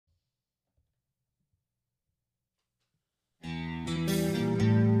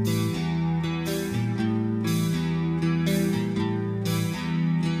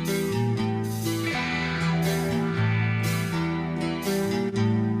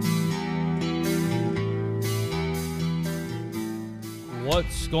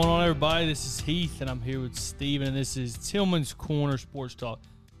What's going on, everybody? This is Heath, and I'm here with Steven, and this is Tillman's Corner Sports Talk.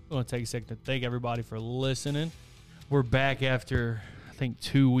 I want to take a second to thank everybody for listening. We're back after, I think,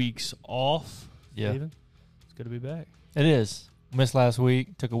 2 weeks off. Yeah. Steven, it's good to be back. It is. Missed last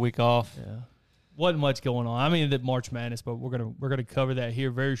week. Took a week off. Yeah. Wasn't much going on. I mean, the March Madness, but we're gonna cover that here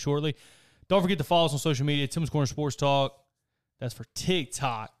very shortly. Don't forget to follow us on social media, Tillman's Corner Sports Talk. That's for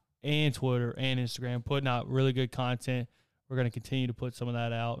TikTok and Twitter and Instagram, putting out really good content. We're going to continue to put some of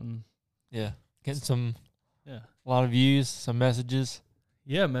that out. And Getting a lot of views, some messages.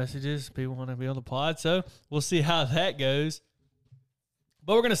 Yeah, messages. People want to be on the pod, so we'll see how that goes.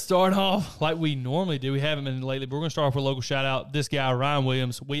 But we're going to start off like we normally do. We haven't been lately, but we're going to start off with a local shout-out. This guy, Ryan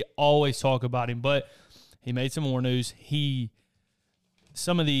Williams, we always talk about him, but he made some more news.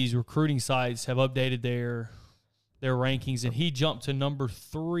 Some of these recruiting sites have updated their rankings, and he jumped to number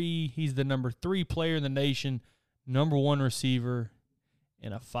 3. He's the number 3 player in the nation, number 1 receiver,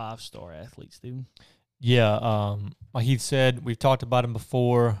 and a 5-star athlete, Steven. Yeah, like Heath said, we've talked about him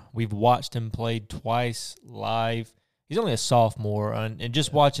before. We've watched him play twice live. He's only a sophomore, and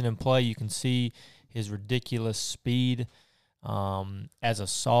just watching him play, you can see his ridiculous speed as a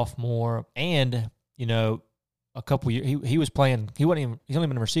sophomore. And, you know, a couple years, he was playing. He's only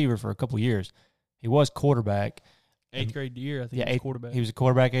been a receiver for a couple years. He was quarterback. 8th grade year, I think he was quarterback. He was a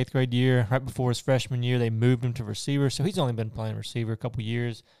quarterback 8th grade year. Right before his freshman year, they moved him to receiver. So he's only been playing receiver a couple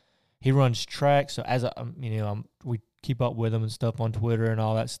years. He runs track. So as we keep up with him and stuff on Twitter and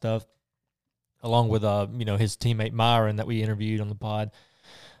all that stuff, along with his teammate Myron that we interviewed on the pod.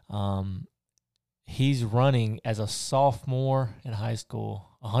 He's running as a sophomore in high school,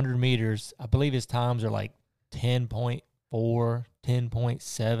 100 meters. I believe his times are like 10.4,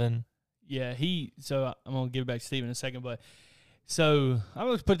 10.7. Yeah, so I'm going to give it back to Steven in a second, but so I'm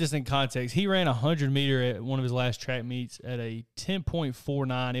going to put this in context. He ran 100 meter at one of his last track meets at a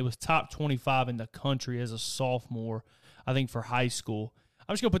 10.49. It was top 25 in the country as a sophomore, I think, for high school.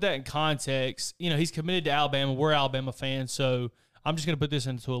 I'm just going to put that in context. You know, he's committed to Alabama. We're Alabama fans, so I'm just going to put this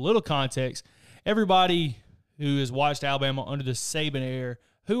into a little context. Everybody who has watched Alabama under the Saban era,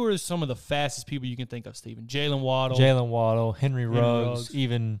 who are some of the fastest people you can think of, Steven? Jalen Waddle, Henry Ruggs,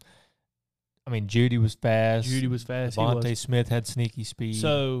 even – Judy was fast. Devontae Smith had sneaky speed.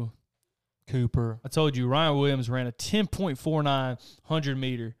 So, Cooper. I told you, Ryan Williams ran a 10.49 100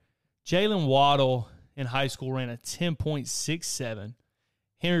 meter. Jalen Waddle in high school ran a 10.67.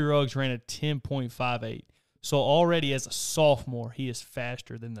 Henry Ruggs ran a 10.58. So, already as a sophomore, he is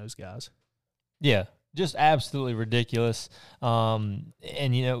faster than those guys. Yeah, just absolutely ridiculous. And,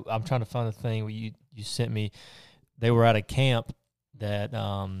 I'm trying to find the thing where you sent me. They were at a camp that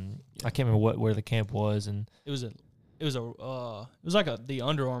I can't remember where the camp was, and it was like the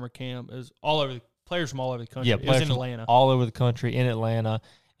Under Armour camp. It was all over players from all over the country. Yeah, it was in Atlanta, all over the country in Atlanta,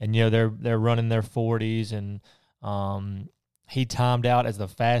 and they're running their 40s, and he timed out as the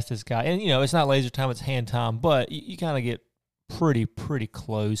fastest guy. And it's not laser time; it's hand time, but you kind of get pretty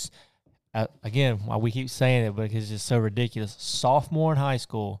close. Again, why we keep saying it, but it's just so ridiculous. Sophomore in high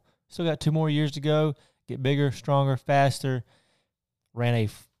school, still got 2 more years to go. Get bigger, stronger, faster.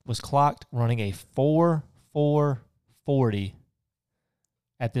 Was clocked running a 4.40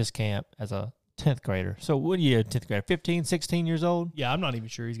 at this camp as a 10th grader. So what are you, 10th grader, 15, 16 years old? Yeah, I'm not even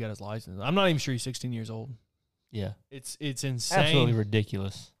sure he's got his license. I'm not even sure he's 16 years old. Yeah. It's insane. Absolutely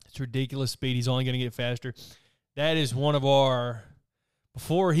ridiculous. It's ridiculous speed. He's only going to get faster. That is one of our,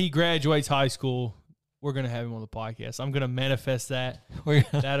 before he graduates high school, we're going to have him on the podcast. I'm going to manifest that.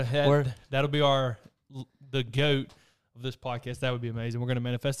 That'll be the GOAT of this podcast. That would be amazing. We're going to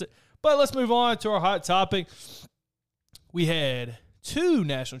manifest it. But let's move on to our hot topic. We had 2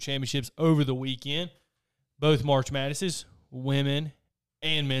 national championships over the weekend, both March Madnesses, women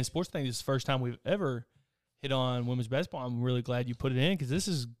and men's sports. I think this is the first time we've ever hit on women's basketball. I'm really glad you put it in because I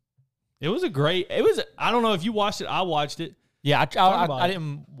don't know if you watched it. I watched it. Yeah, I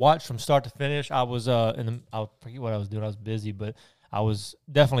didn't watch from start to finish. I was I forget what I was doing. I was busy, but I was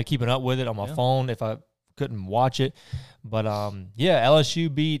definitely keeping up with it on my phone if I couldn't watch it. But,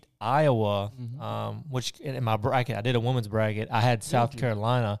 LSU beat Iowa, which in my bracket, I did a women's bracket. I had South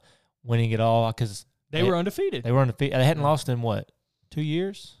Carolina winning it all because they were undefeated. They hadn't lost in, 2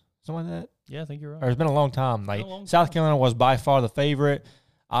 years? Something like that? Yeah, I think you're right. Or it's been a long time. South Carolina was by far the favorite.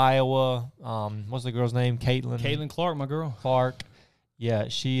 Iowa, what's the girl's name? Caitlin Clark, my girl. Clark. Yeah,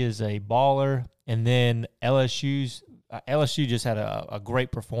 she is a baller. And then LSU just had a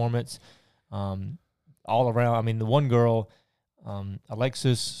great performance. All around. The one girl,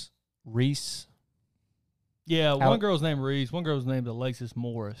 Alexis Reese. Yeah, one girl's named Reese. One girl's named Alexis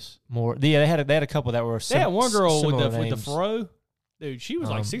Morris. They had a couple that were. They had one girl with the fro. Dude, she was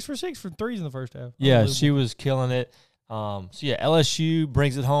like 6 for 6 for threes in the first half. Yeah, she was killing it. LSU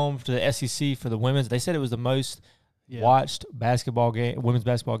brings it home to the SEC for the women's. They said it was the most watched women's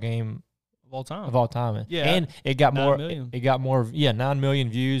basketball game of all time. Yeah, and it got 9 more. million. It got more. 9 million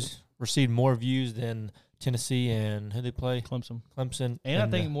views. Received more views than Tennessee and who they play? Clemson, and I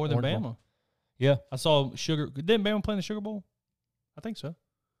think more than Orange Bama. Bowl. Yeah, I saw Sugar. Didn't Bama play in the Sugar Bowl? I think so.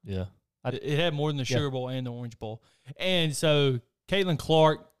 Yeah, it had more than the Sugar Bowl and the Orange Bowl. And so Caitlin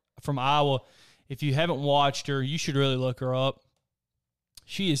Clark from Iowa. If you haven't watched her, you should really look her up.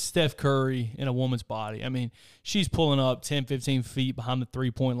 She is Steph Curry in a woman's body. I mean, she's pulling up 10, 15 feet behind the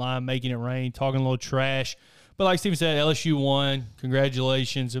three-point line, making it rain, talking a little trash. But like Steven said, LSU won.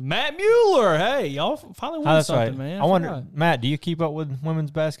 Congratulations. And Matt Mueller, hey, y'all finally won something, man. I wonder, Matt, do you keep up with women's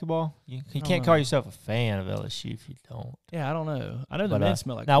basketball? You can't call yourself a fan of LSU if you don't. Yeah, I don't know. I know the men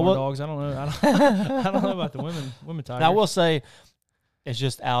smell like corn dogs. I don't know. I don't know about the women Tigers. Now, I will say it's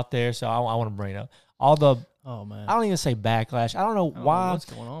just out there, so I want to bring it up. Oh man, I don't even say backlash. I don't know why. What's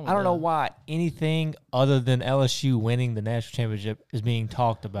going on? I don't know why anything other than LSU winning the national championship is being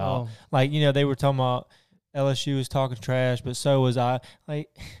talked about. Like, they were talking about LSU was talking trash, but so was I. Like,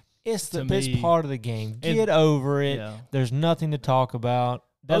 it's part of the game. Get over it. Yeah. There's nothing to talk about.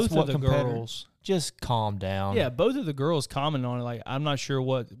 That's both what of the girls just calm down. Yeah, both of the girls commented on it. Like, I'm not sure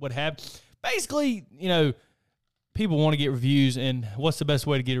what happened. Basically, people want to get reviews, and what's the best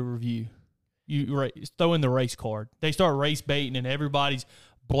way to get a review? You throw in the race card. They start race baiting, and everybody's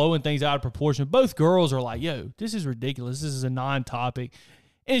blowing things out of proportion. Both girls are like, yo, this is ridiculous. This is a non-topic.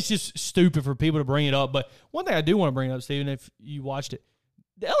 And it's just stupid for people to bring it up. But one thing I do want to bring up, Steven, if you watched it,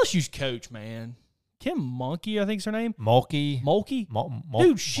 the LSU's coach, man, Kim Mulkey, I think is her name. Mulkey.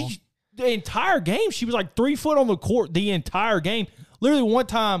 Dude, the entire game, she was like 3 foot on the court the entire game. Literally one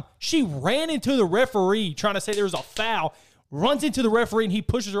time, she ran into the referee trying to say there was a foul, runs into the referee, and he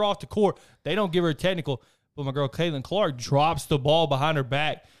pushes her off the court. They don't give her a technical, but my girl Caitlin Clark drops the ball behind her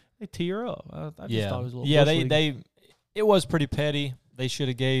back. They tee her up. I just thought it was a little it was pretty petty. They should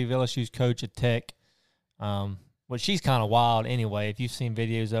have gave LSU's coach a tech. But she's kind of wild anyway. If you've seen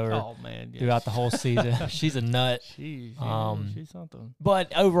videos of her throughout the whole season, she's a nut. She's something.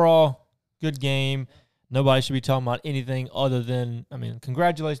 But overall, good game. Nobody should be talking about anything other than,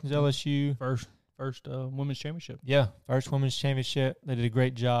 congratulations, LSU. First women's championship. Yeah, first women's championship. They did a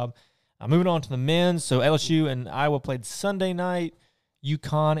great job. Moving on to the men's. So LSU and Iowa played Sunday night.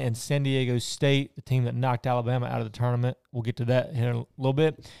 UConn and San Diego State, the team that knocked Alabama out of the tournament. We'll get to that in a little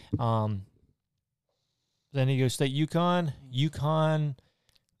bit. San Diego State, UConn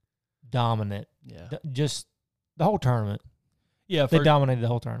dominant. Yeah. Just the whole tournament. Yeah. They dominated the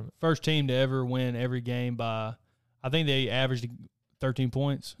whole tournament. First team to ever win every game by, I think they averaged 13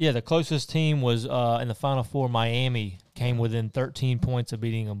 points. Yeah, the closest team was in the Final Four. Miami came within 13 points of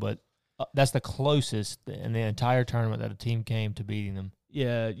beating them, but that's the closest in the entire tournament that a team came to beating them.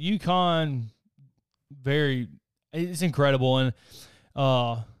 Yeah, UConn, it's incredible. And,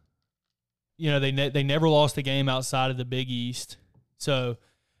 they never lost a game outside of the Big East. So,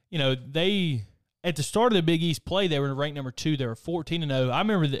 they, at the start of the Big East play, they were ranked number 2. They were 14-0. I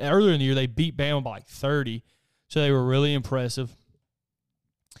remember earlier in the year, they beat Bama by like 30. So they were really impressive.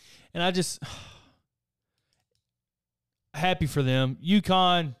 And I just, happy for them.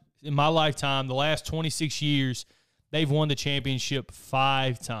 UConn, in my lifetime, the last 26 years, they've won the championship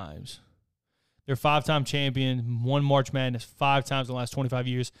 5 times. They're 5-time champion, won March Madness 5 times in the last 25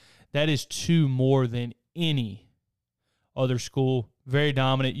 years. That is 2 more than any other school. Very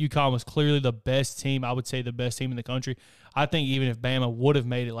dominant. UConn was clearly the best team. I would say the best team in the country. I think even if Bama would have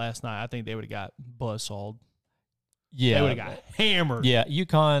made it last night, I think they would have got buzzsawed. Yeah. They would have got hammered. Yeah,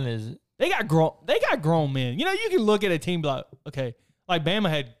 UConn is... They got grown men. You can look at a team and be like, okay, like Bama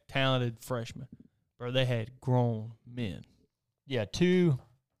had talented freshmen. Bro, they had grown men. Yeah, two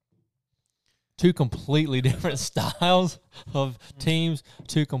completely different styles of teams,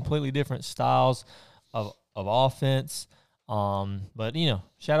 2 completely different styles of offense. But,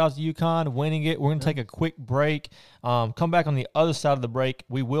 shout out to UConn winning it. We're going to take a quick break. Come back on the other side of the break.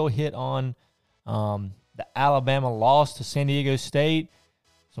 We will hit on the Alabama loss to San Diego State.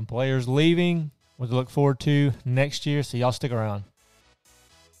 Some players leaving, what to look forward to next year. So y'all stick around.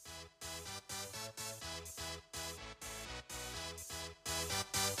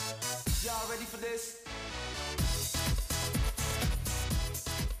 Y'all ready for this?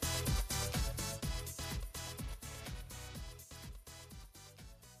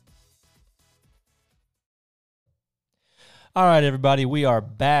 All right, everybody, we are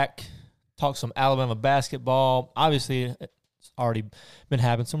back. Talk some Alabama basketball. Obviously, it's already been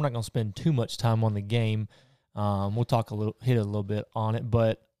happening, so we're not going to spend too much time on the game. We'll hit a little bit on it,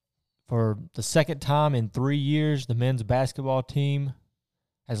 but for the second time in 3 years, the men's basketball team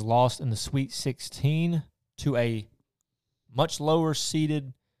has lost in the Sweet 16 to a much lower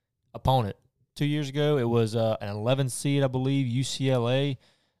seeded opponent. 2 years ago, it was an 11 seed, I believe, UCLA.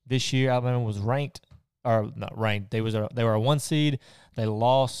 This year, Alabama was ranked, or not ranked. They were a 1 seed. They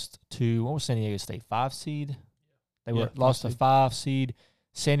lost to, what was San Diego State, 5 seed? They lost to 5 seed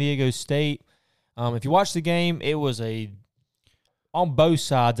San Diego State. If you watch the game, it was on both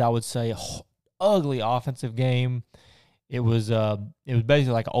sides, I would say, ugly offensive game. It was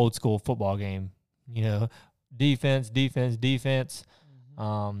basically like an old school football game. Defense.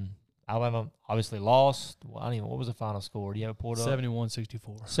 Alabama obviously lost. Well, I don't even. What was the final score? Do you have it pulled up?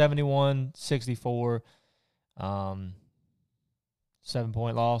 71-64. 71-64.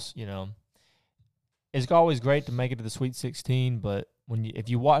 7-point loss. It's always great to make it to the Sweet 16, but if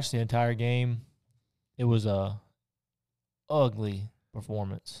you watch the entire game, it was a ugly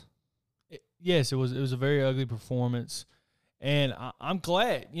performance. Yes, it was a very ugly performance, and I'm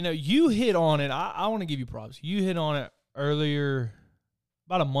glad. You hit on it. I want to give you props. You hit on it earlier,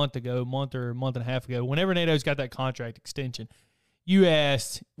 about a month or a month and a half ago. Whenever Nato's got that contract extension, you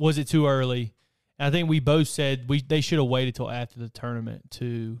asked, was it too early? And I think we both said they should have waited till after the tournament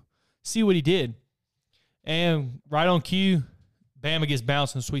to see what he did. And right on cue, Bama gets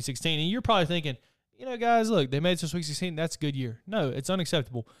bounced in the Sweet 16. And you're probably thinking, guys, look, they made it to Sweet 16. That's a good year. No, it's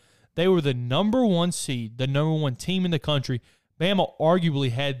unacceptable. They were the number 1 seed, the number 1 team in the country. Bama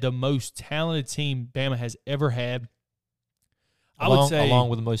arguably had the most talented team Bama has ever had. I would say, along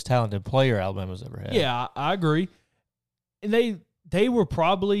with the most talented player Alabama's ever had. Yeah, I agree. And they were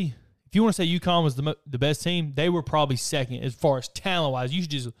probably, if you want to say UConn was the best team, they were probably second as far as talent-wise. You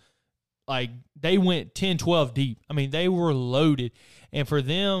should just, they went 10, 12 deep. I mean, they were loaded. And for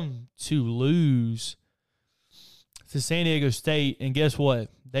them to lose to San Diego State, and guess what?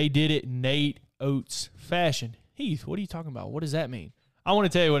 They did it Nate Oates fashion. Heath, what are you talking about? What does that mean? I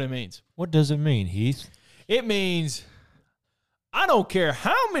want to tell you what it means. What does it mean, Heath? It means I don't care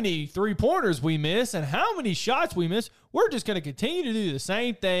how many three-pointers we miss and how many shots we miss. We're just going to continue to do the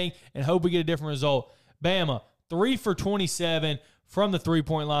same thing and hope we get a different result. Bama, 3 for 27 from the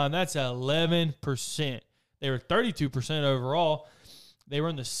three-point line. That's 11%. They were 32% overall. They were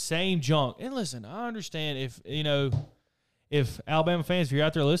in the same junk. And listen, I understand if Alabama fans, if you're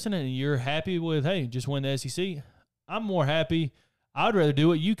out there listening and you're happy with, hey, just win the SEC, I'm more happy. I'd rather do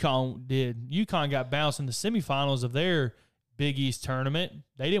what UConn did. UConn got bounced in the semifinals of their Big East tournament.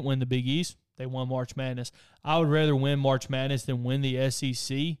 They didn't win the Big East. They won March Madness. I would rather win March Madness than win the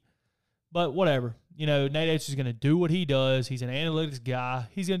SEC. But whatever. Nate Oates is going to do what he does. He's an analytics guy.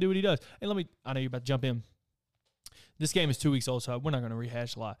 He's going to do what he does. And I know you're about to jump in. This game is 2 weeks old, so we're not going to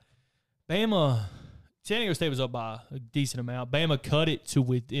rehash a lot. Bama, San Diego State was up by a decent amount. Bama cut it to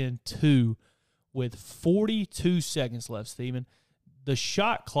within 2 with 42 seconds left, Steven. The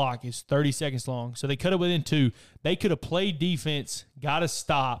shot clock is 30 seconds long, so they cut it within 2. They could have played defense, got a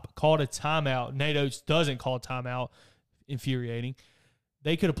stop, called a timeout. Nate Oates doesn't call a timeout. Infuriating.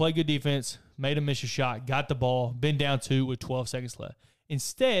 They could have played good defense, made him miss a shot, got the ball, been down 2 with 12 seconds left.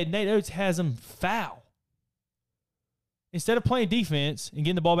 Instead, Nate Oates has them foul. Instead of playing defense and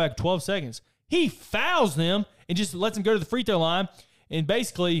getting the ball back 12 seconds, he fouls them and just lets them go to the free throw line. And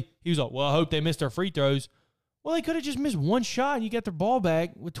basically, he was like, well, I hope they missed their free throws. Well, they could have just missed one shot and you got their ball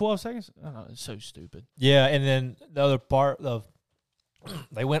back with 12 seconds. I don't know, it's so stupid. Yeah, and then the other part of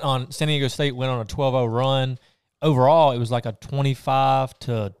San Diego State went on a 12-0 run. Overall, it was like a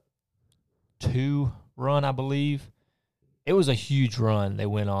 25-2 run, I believe. It was a huge run they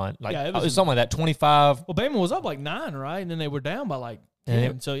went on. It was something like that, 25. Well, Bama was up 9, right? And then they were down by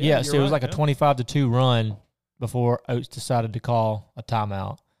 10. So it was like a 25-2 run before Oates decided to call a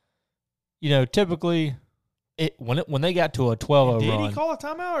timeout. Typically, when they got to a 12-0 run. Did he call a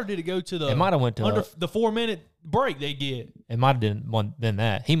timeout or did it go to the? It might have went to under the 4-minute break they get. It might have been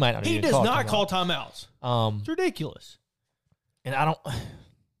that. He might not. He does not call timeouts. It's ridiculous. And I don't.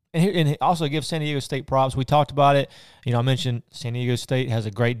 And it also gives San Diego State props. We talked about it. I mentioned San Diego State has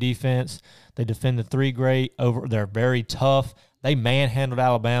a great defense. They defend the 3 great. They're very tough. They manhandled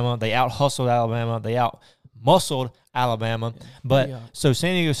Alabama. They out-hustled Alabama. They out-muscled Alabama. So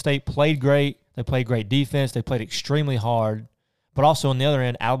San Diego State played great. They played great defense. They played extremely hard. But also on the other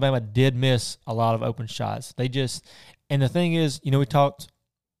end, Alabama did miss a lot of open shots. And the thing is, we've talked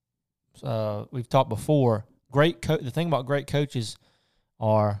before. The thing about great coaches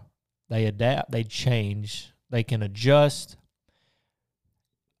are they adapt, they change, they can adjust.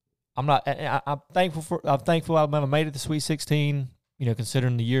 I'm thankful Alabama made it to Sweet 16.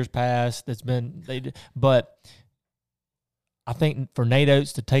 considering the years past, but I think for Nate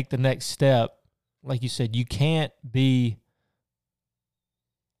Oates to take the next step, like you said, you can't be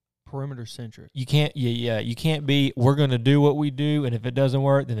perimeter centric. You can't, you can't be, we're going to do what we do, and if it doesn't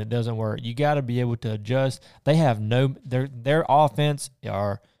work, then it doesn't work. You got to be able to adjust. They have their offense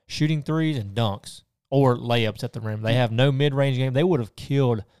are shooting threes and dunks or layups at the rim. They have no mid-range game. They would have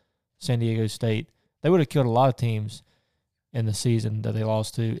killed San Diego State. They would have killed a lot of teams in the season that they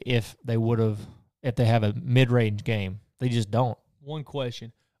lost to if they have a mid-range game. They just don't. One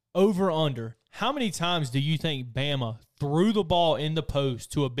question. Over under. How many times do you think Bama threw the ball in the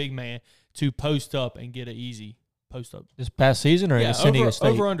post to a big man to post up and get an easy post up? This past season or in San Diego State?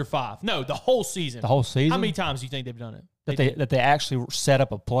 Over under 5. No, the whole season. The whole season? How many times do you think they've done it? That they actually set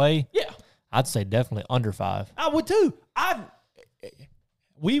up a play? Yeah. I'd say definitely under 5. I would too.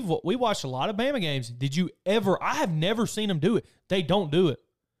 We watched a lot of Bama games. Did you ever? I have never seen them do it. They don't do it.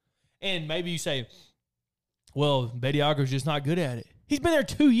 And maybe you say, well, Bediako's just not good at it. He's been there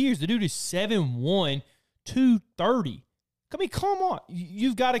 2 years. The dude is 7'1", 230. I mean, come on.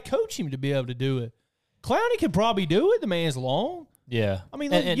 You've got to coach him to be able to do it. Clowney could probably do it. The man's long. Yeah. I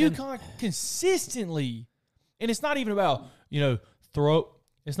mean, UConn consistently. And it's not even about,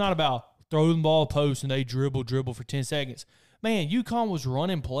 it's not about throwing the ball post and they dribble for 10 seconds. Man, UConn was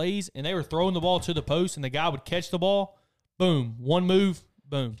running plays and they were throwing the ball to the post and the guy would catch the ball. Boom. One move.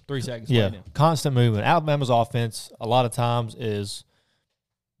 Boom. 3 seconds. Yeah. Constant movement. Alabama's offense a lot of times is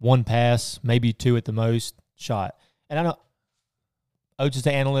one pass, maybe 2 at the most, shot. And I know Oates is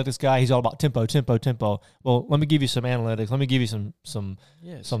the analytics guy. He's all about tempo. Well, let me give you some analytics. Let me give you some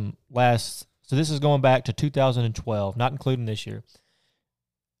last. So this is going back to 2012, not including this year.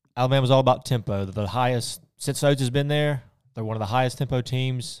 Alabama's all about tempo. They're the highest since Oates has been there. They're one of the highest tempo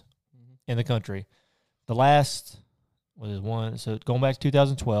teams in the country. The last one. So going back to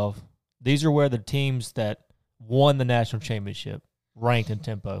 2012, these are where the teams that won the national championship ranked in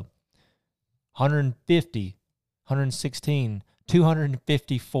tempo. 150, 116,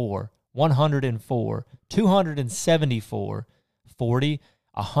 254, 104, 274, 40,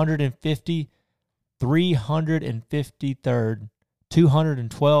 150, 353rd,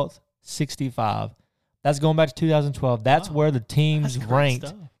 212th, 65. That's going back to 2012. That's where the teams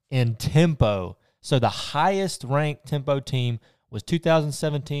ranked in tempo. So the highest ranked tempo team was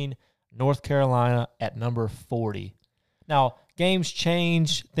 2017 North Carolina at number 40. Now, games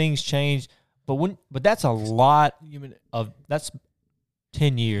change, things change, but that's a lot that's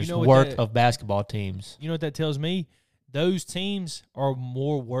 10 years worth of basketball teams. You know what that tells me? Those teams are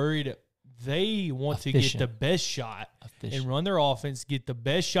more worried. They want to get the best shot and run their offense, get the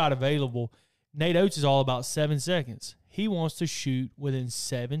best shot available. Nate Oates is all about 7 seconds. He wants to shoot within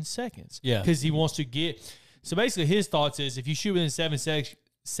 7 seconds. Yeah. Because he wants to get – so basically his thoughts is if you shoot within 7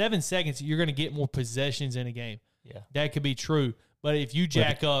 seconds, you're going to get more possessions in a game. Yeah. That could be true. But if you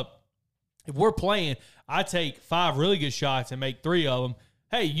jack up – if we're playing, I take 5 really good shots and make 3 of them.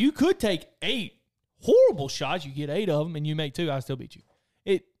 Hey, you could take 8 horrible shots. You get 8 of them and you make 2. I still beat you.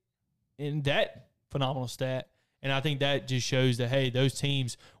 And that phenomenal stat. And I think that just shows that, hey, those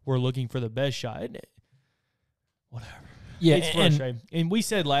teams were looking for the best shot, isn't it? Whatever. Yeah, it's frustrating. And we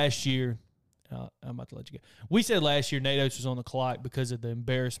said last year, I'm about to let you go. We said last year Nate Oates was on the clock because of the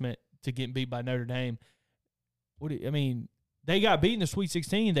embarrassment to getting beat by Notre Dame. They got beat in the Sweet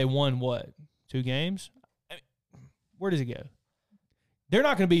 16. They won, 2 games? Where does it go? They're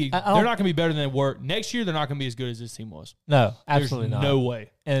not going to be. They're not going to be better than they were next year. They're not going to be as good as this team was. No, absolutely not. No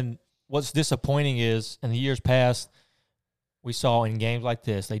way. And what's disappointing is in the years past, we saw in games like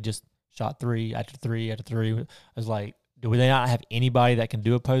this, they just shot 3 after 3 after 3. It was like, do they not have anybody that can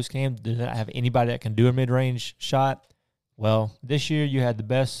do a post game? Do they not have anybody that can do a mid range shot? Well, this year you had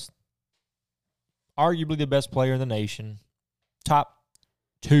arguably the best player in the nation, top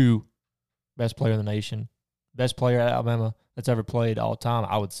 2 best player in the nation, best player at Alabama that's ever played all time,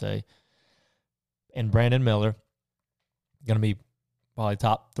 I would say. And Brandon Miller, going to be probably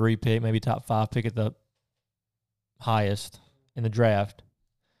top 3 pick, maybe top 5 pick at the highest in the draft.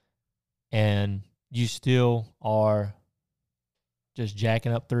 And you still are just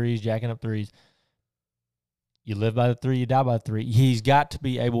jacking up threes. You live by the 3, you die by the 3. He's got to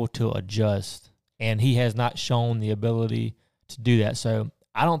be able to adjust, and he has not shown the ability to do that. So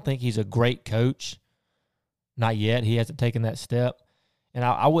I don't think he's a great coach. Not yet. He hasn't taken that step. And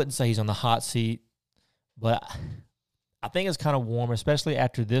I wouldn't say he's on the hot seat, but I think it's kind of warm, especially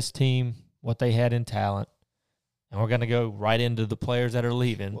after this team, what they had in talent. And we're going to go right into the players that are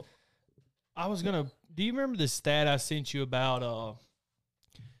leaving. Do you remember the stat I sent you about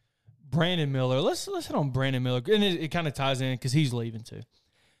Brandon Miller. Let's hit on Brandon Miller, and it kind of ties in because he's leaving too.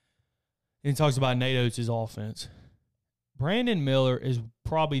 And he talks about Nate Oates' offense. Brandon Miller is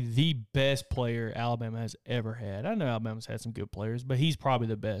probably the best player Alabama has ever had. I know Alabama's had some good players, but he's probably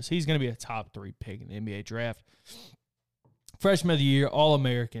the best. He's going to be a top 3 pick in the NBA draft. Freshman of the year,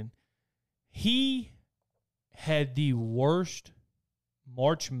 All-American. He had the worst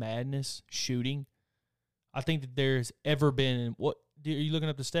March Madness shooting I think that there's ever been in what – are you looking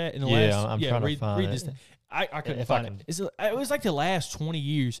up the stat? In the last, I'm trying to find read it. This. I couldn't find it. It was like the last 20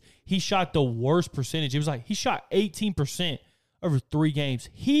 years, he shot the worst percentage. It was like he shot 18% over 3 games.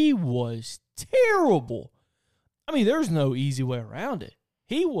 He was terrible. I mean, there's no easy way around it.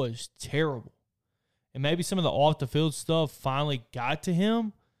 He was terrible. And maybe some of the off-the-field stuff finally got to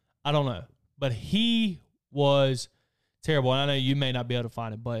him. I don't know. But he was terrible. And I know you may not be able to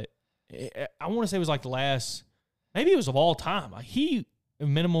find it, but I want to say it was like the last – maybe it was of all time. Like a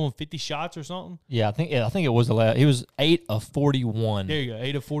minimum of 50 shots or something. Yeah, I think it was the last. He was 8 of 41. There you go,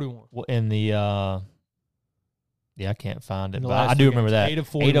 8 of 41. In the I can't find it, but I do remember games,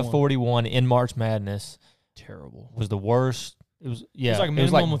 that. 8 of 41 in March Madness. Terrible. Was the worst. It was It was like a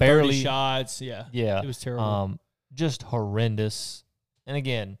minimum of barely 30 shots. Yeah. It was terrible. Just horrendous. And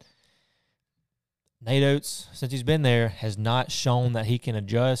again, Nate Oates, since he's been there, has not shown that he can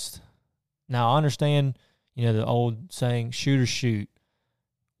adjust. Now I understand, the old saying, shoot or shoot.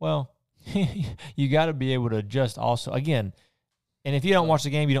 Well, you got to be able to adjust also. Again, and if you don't watch the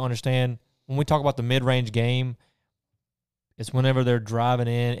game, you don't understand. When we talk about the mid-range game, it's whenever they're driving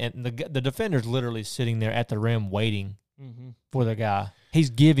in, and the defender's literally sitting there at the rim waiting for the guy.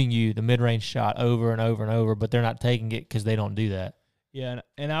 He's giving you the mid-range shot over and over and over, but they're not taking it because they don't do that. Yeah,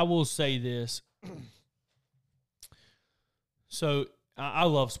 and I will say this. So I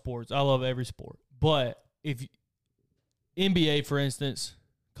love sports. I love every sport. But if NBA, for instance,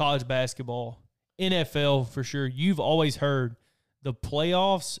 college basketball, NFL for sure, you've always heard the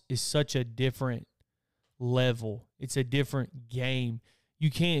playoffs is such a different level. It's a different game. You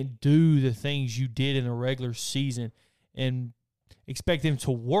can't do the things you did in the regular season and expect them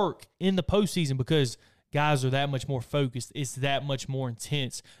to work in the postseason because guys are that much more focused. It's that much more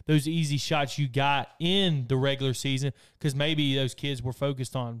intense. Those easy shots you got in the regular season because maybe those kids were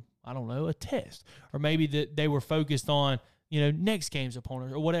focused on, I don't know, a test. Or maybe that they were focused on, next game's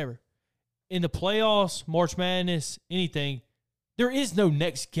opponent or whatever. In the playoffs, March Madness, anything, there is no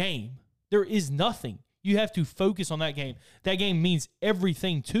next game. There is nothing. You have to focus on that game. That game means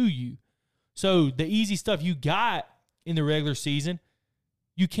everything to you. So the easy stuff you got in the regular season,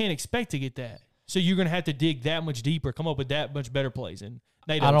 you can't expect to get that. So you're going to have to dig that much deeper, come up with that much better plays, and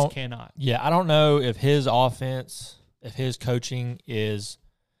Nate Oates cannot. Yeah, I don't know if his offense, if his coaching is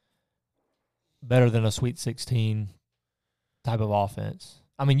better than a Sweet 16 type of offense.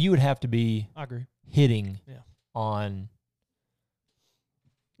 I mean, you would have to be I agree. Hitting on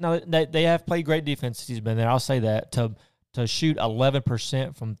 – no, they have played great defense since he's been there. I'll say that. To shoot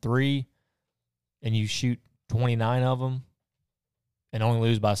 11% from 3 and you shoot 29 of them and only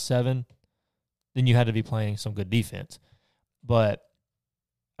lose by 7, then you had to be playing some good defense. But,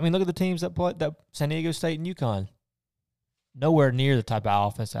 I mean, look at the teams that play that San Diego State and UConn. Nowhere near the type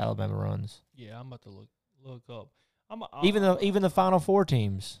of offense Alabama runs. Yeah, I'm about to look up. Even the Final Four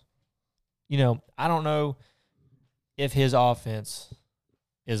teams. I don't know if his offense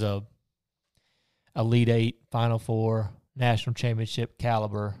is a Elite 8, Final Four, national championship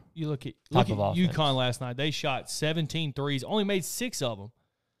caliber. You look at offense. UConn last night. They shot 17 threes, only made 6 of them.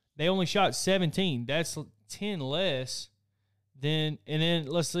 They only shot 17. That's 10 less than – and then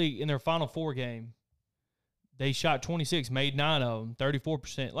let's see, in their Final Four game, they shot 26, made 9 of them,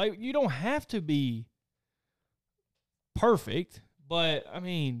 34%. Like, you don't have to be perfect, but, I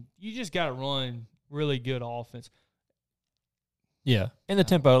mean, you just got to run really good offense. Yeah. And the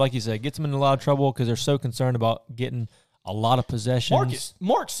tempo, like you said, gets them in a lot of trouble because they're so concerned about getting a lot of possessions.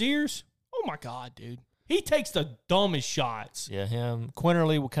 Mark Sears, oh, my God, dude. He takes the dumbest shots. Yeah, him.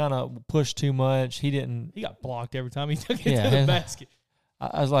 Quinterly will kind of push too much. He got blocked every time he took it to the basket.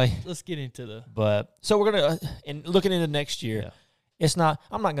 I was like, let's get into the. But so we're gonna and looking into next year. Yeah. It's not.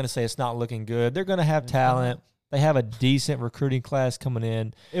 I'm not gonna say it's not looking good. They're gonna have talent. They have a decent recruiting class coming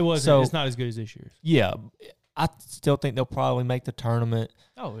in. It wasn't. So, it's not as good as this year's. Yeah, I still think they'll probably make the tournament.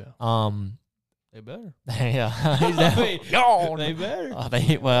 Oh yeah. They better. Yeah. They better.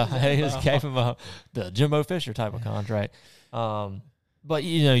 They just gave him the Jimbo Fisher type of contract. But,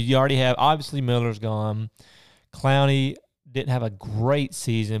 you already have – obviously Miller's gone. Clowney didn't have a great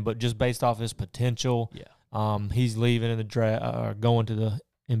season, but just based off his potential, he's leaving in the draft or going to the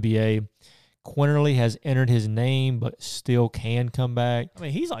NBA. Quinterly has entered his name, but still can come back. I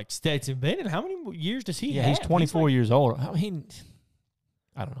mean, he's like Stetson Bennett. How many years does he have? He's 24 years old. I mean,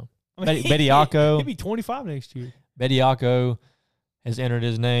 I don't know. I mean, Bediako. He'll be 25 next year. Bediako has entered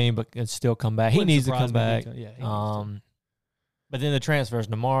his name, but can still come back. He needs to come back. But then the transfers,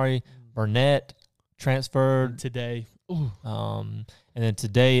 Namari Burnett transferred today. And then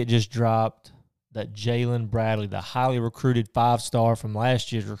today it just dropped that Jalen Bradley, the highly recruited 5-star from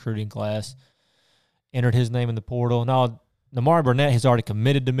last year's recruiting class, entered his name in the portal. Now, Namari Burnett has already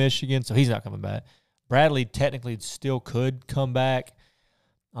committed to Michigan, so he's not coming back. Bradley technically still could come back.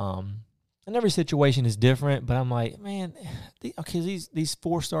 And every situation is different, but I'm like, man, these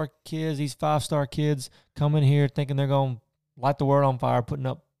 4-star kids, these 5-star kids come in here thinking they're going to light the world on fire, putting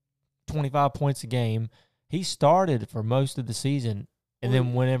up 25 points a game. He started for most of the season, and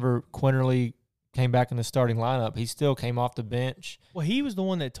then whenever Quinterly came back in the starting lineup, he still came off the bench. Well, he was the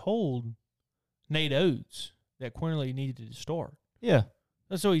one that told Nate Oates that Quinterly needed to start. Yeah.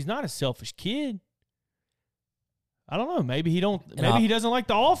 So he's not a selfish kid. I don't know. Maybe he doesn't like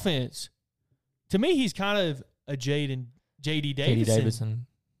the offense. To me, he's kind of a J.D. Davidson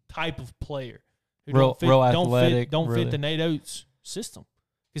type of player. Who real athletic. Don't fit the Nate Oates system.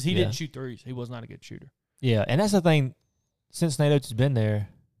 Because he didn't shoot threes. He was not a good shooter. Yeah, and that's the thing. Since Nate Oates has been there,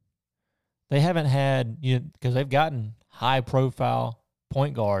 they haven't had, because they've gotten high-profile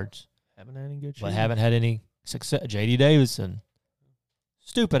point guards. Haven't had any good shooting. But haven't had any success. J.D. Davidson,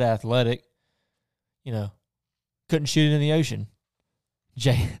 stupid athletic, couldn't shoot it in the ocean.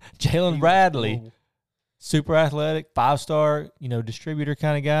 Jalen Bradley, super athletic, 5-star, distributor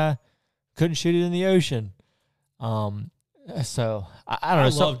kind of guy, couldn't shoot it in the ocean. So I don't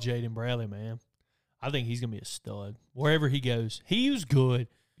know. I love Jaden Bradley, man. I think he's gonna be a stud wherever he goes. He was good.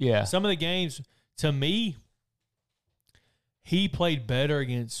 Yeah. Some of the games, to me, he played better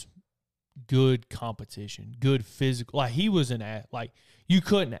against good competition, good physical. Like he was you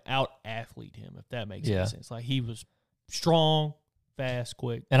couldn't out-athlete him, if that makes any sense. Like he was strong, fast,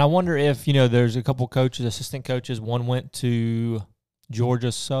 quick. And I wonder if, there's a couple coaches, assistant coaches. One went to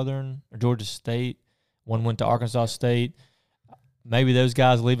Georgia Southern or Georgia State. One went to Arkansas State. Maybe those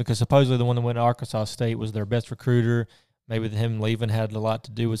guys leaving, because supposedly the one that went to Arkansas State was their best recruiter. Maybe him leaving had a lot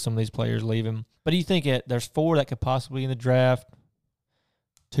to do with some of these players leaving. But do you think there's 4 that could possibly in the draft,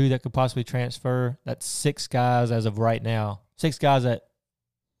 2 that could possibly transfer? That's 6 guys as of right now. 6 guys that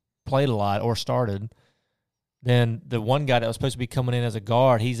played a lot or started. Then the one guy that was supposed to be coming in as a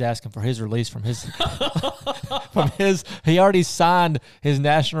guard, he's asking for his release from his he already signed his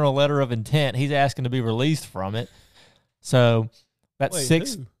national letter of intent. He's asking to be released from it. So that's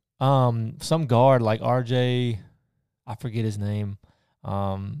 6. Who? Some guard like RJ, I forget his name.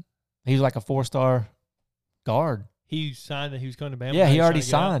 He's like a 4-star guard. He signed that he was going to Bama. Yeah, he already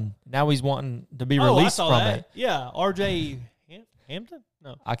signed. Now he's wanting to be released from it. Yeah, RJ Hampton?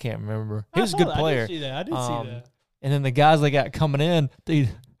 No. I can't remember. He was a good player. I did see that. And then the guys they got coming in, dude.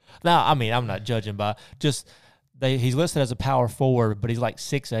 Now, I mean, I'm not judging by just he's listed as a power forward, but he's like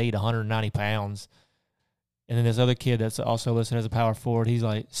 6'8", 190 pounds. And then this other kid that's also listed as a power forward, he's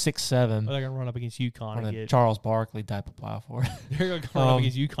like 6'7". They're going to run up against UConn and get Charles Barkley type of power forward. They're going to run up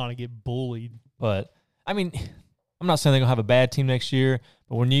against UConn and get bullied. But I mean, I'm not saying they're going to have a bad team next year,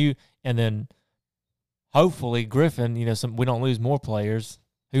 but and then hopefully Griffin, we don't lose more players.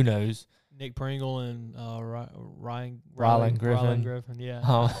 Who knows? Nick Pringle and Rylan Griffin.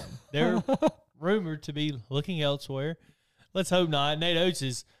 Yeah. They're rumored to be looking elsewhere. Let's hope not. Nate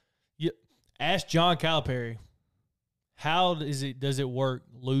Oates ask John Calipari, how does it work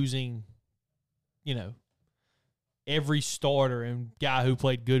losing, every starter and guy who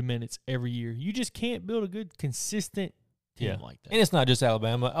played good minutes every year? You just can't build a good, consistent team like that. And it's not just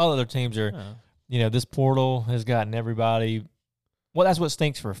Alabama. All other teams are, this portal has gotten everybody. Well, that's what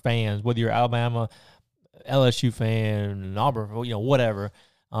stinks for fans, whether you're Alabama, LSU fan, Auburn, whatever,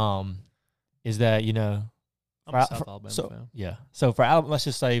 is that, I'm a South Alabama fan. Yeah. So let's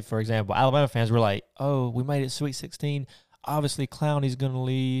just say, for example, Alabama fans were like, oh, we made it Sweet 16. Obviously, Clowney's going to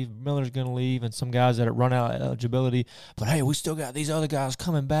leave, Miller's going to leave, and some guys that have run out of eligibility. But, hey, we still got these other guys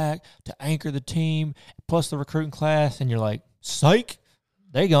coming back to anchor the team, plus the recruiting class. And you're like, psych,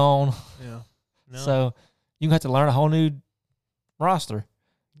 they gone. Yeah. No. So you're going to have to learn a whole new roster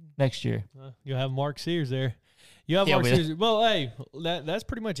next year. You'll have Mark Sears there. Mark Sears. Well, hey, that's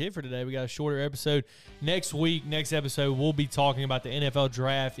pretty much it for today. We got a shorter episode. Next episode, we'll be talking about the NFL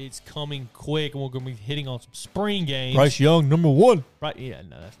draft. It's coming quick, and we're going to be hitting on some spring games. Bryce Young, number 1. Right? Yeah,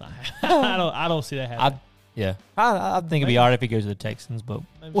 no, that's not happening. I don't see that happening. I think it'd be all right if he goes to the Texans, but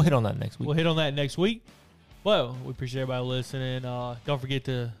we'll hit on that next week. Well, we appreciate everybody listening. Don't forget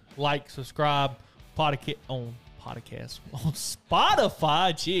to like, subscribe, podcast on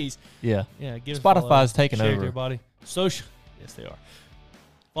Spotify. Jeez. Yeah. Yeah. Give us a Spotify's follow. taking Share it to over. everybody. Social. Yes, they are.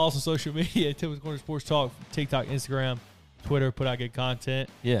 Follow us on social media. Timmons Corner Sports Talk. TikTok, Instagram, Twitter. Put out good content.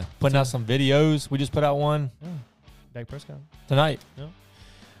 Yeah. Putting out some videos. We just put out one Dak Prescott. tonight.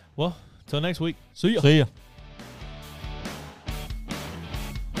 Well, till next week. See ya. See ya.